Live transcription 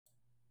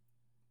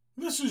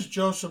This is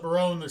Joseph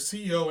Barone, the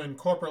CEO and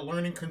corporate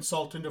learning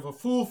consultant of A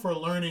Fool for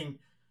Learning,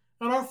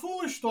 and our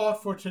foolish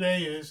thought for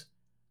today is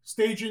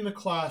staging the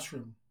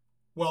classroom,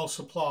 well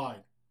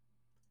supplied.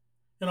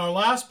 In our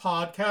last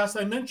podcast,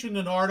 I mentioned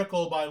an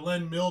article by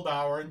Len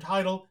Milbauer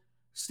entitled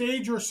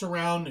Stage Your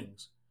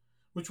Surroundings,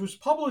 which was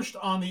published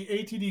on the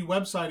ATD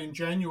website in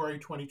January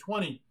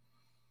 2020.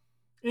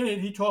 In it,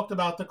 he talked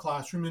about the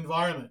classroom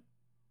environment.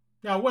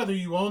 Now, whether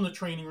you own the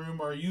training room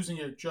or are using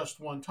it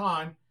just one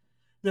time,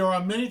 there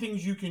are many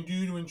things you can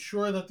do to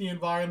ensure that the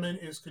environment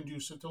is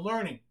conducive to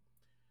learning.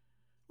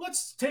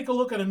 Let's take a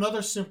look at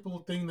another simple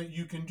thing that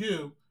you can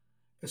do,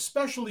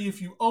 especially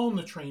if you own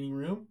the training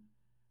room,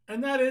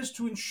 and that is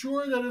to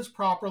ensure that it's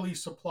properly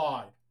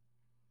supplied.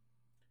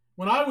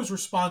 When I was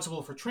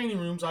responsible for training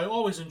rooms, I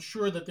always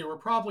ensured that they were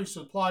properly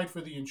supplied for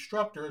the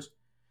instructors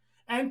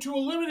and, to a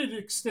limited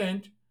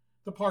extent,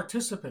 the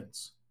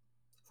participants.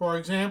 For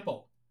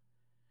example,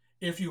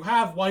 if you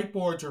have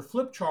whiteboards or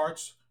flip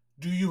charts,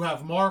 do you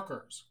have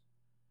markers?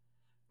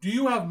 Do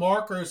you have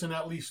markers in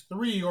at least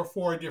 3 or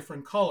 4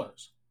 different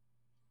colors?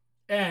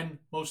 And,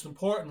 most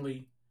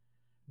importantly,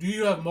 do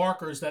you have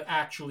markers that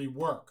actually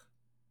work?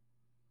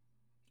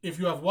 If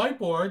you have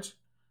whiteboards,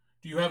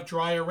 do you have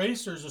dry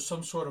erasers or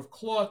some sort of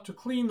cloth to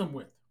clean them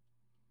with?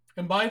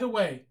 And by the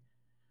way,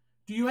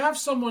 do you have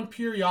someone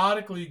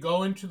periodically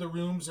go into the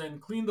rooms and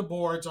clean the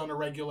boards on a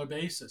regular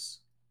basis?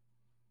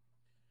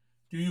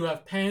 Do you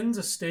have pens,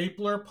 a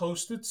stapler,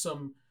 Post-its,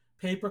 some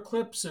paper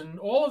clips, and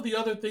all of the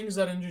other things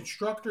that an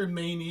instructor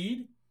may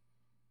need?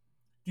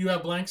 Do you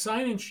have blank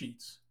sign-in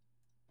sheets?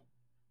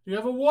 Do you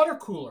have a water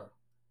cooler,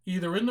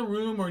 either in the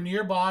room or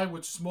nearby,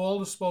 with small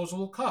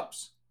disposable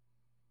cups?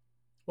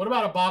 What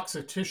about a box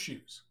of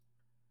tissues?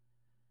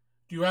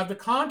 Do you have the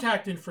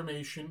contact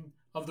information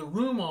of the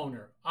room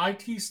owner,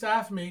 IT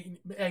staff,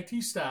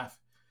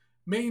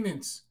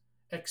 maintenance,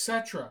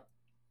 etc.,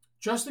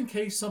 just in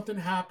case something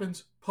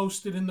happens,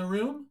 posted in the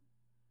room?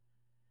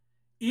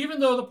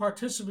 Even though the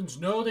participants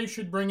know they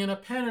should bring in a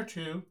pen or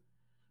two,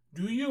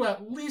 do you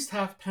at least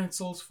have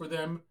pencils for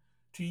them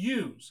to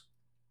use?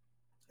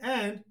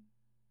 And,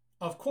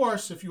 of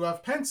course, if you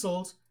have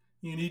pencils,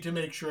 you need to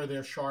make sure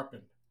they're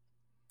sharpened.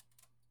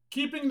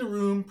 Keeping the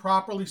room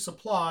properly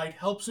supplied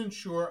helps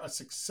ensure a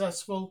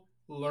successful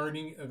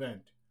learning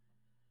event.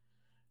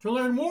 To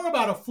learn more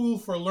about A Fool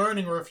for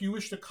Learning, or if you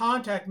wish to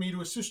contact me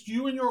to assist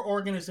you and your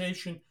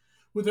organization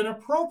with an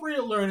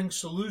appropriate learning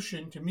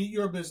solution to meet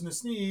your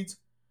business needs,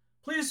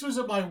 please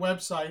visit my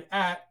website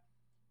at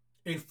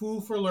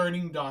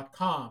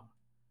afoolforlearning.com.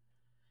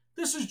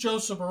 This is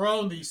Joseph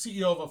Barone, the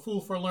CEO of A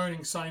Fool for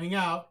Learning, signing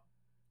out.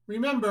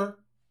 Remember,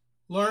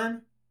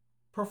 learn,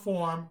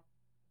 perform,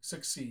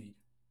 succeed.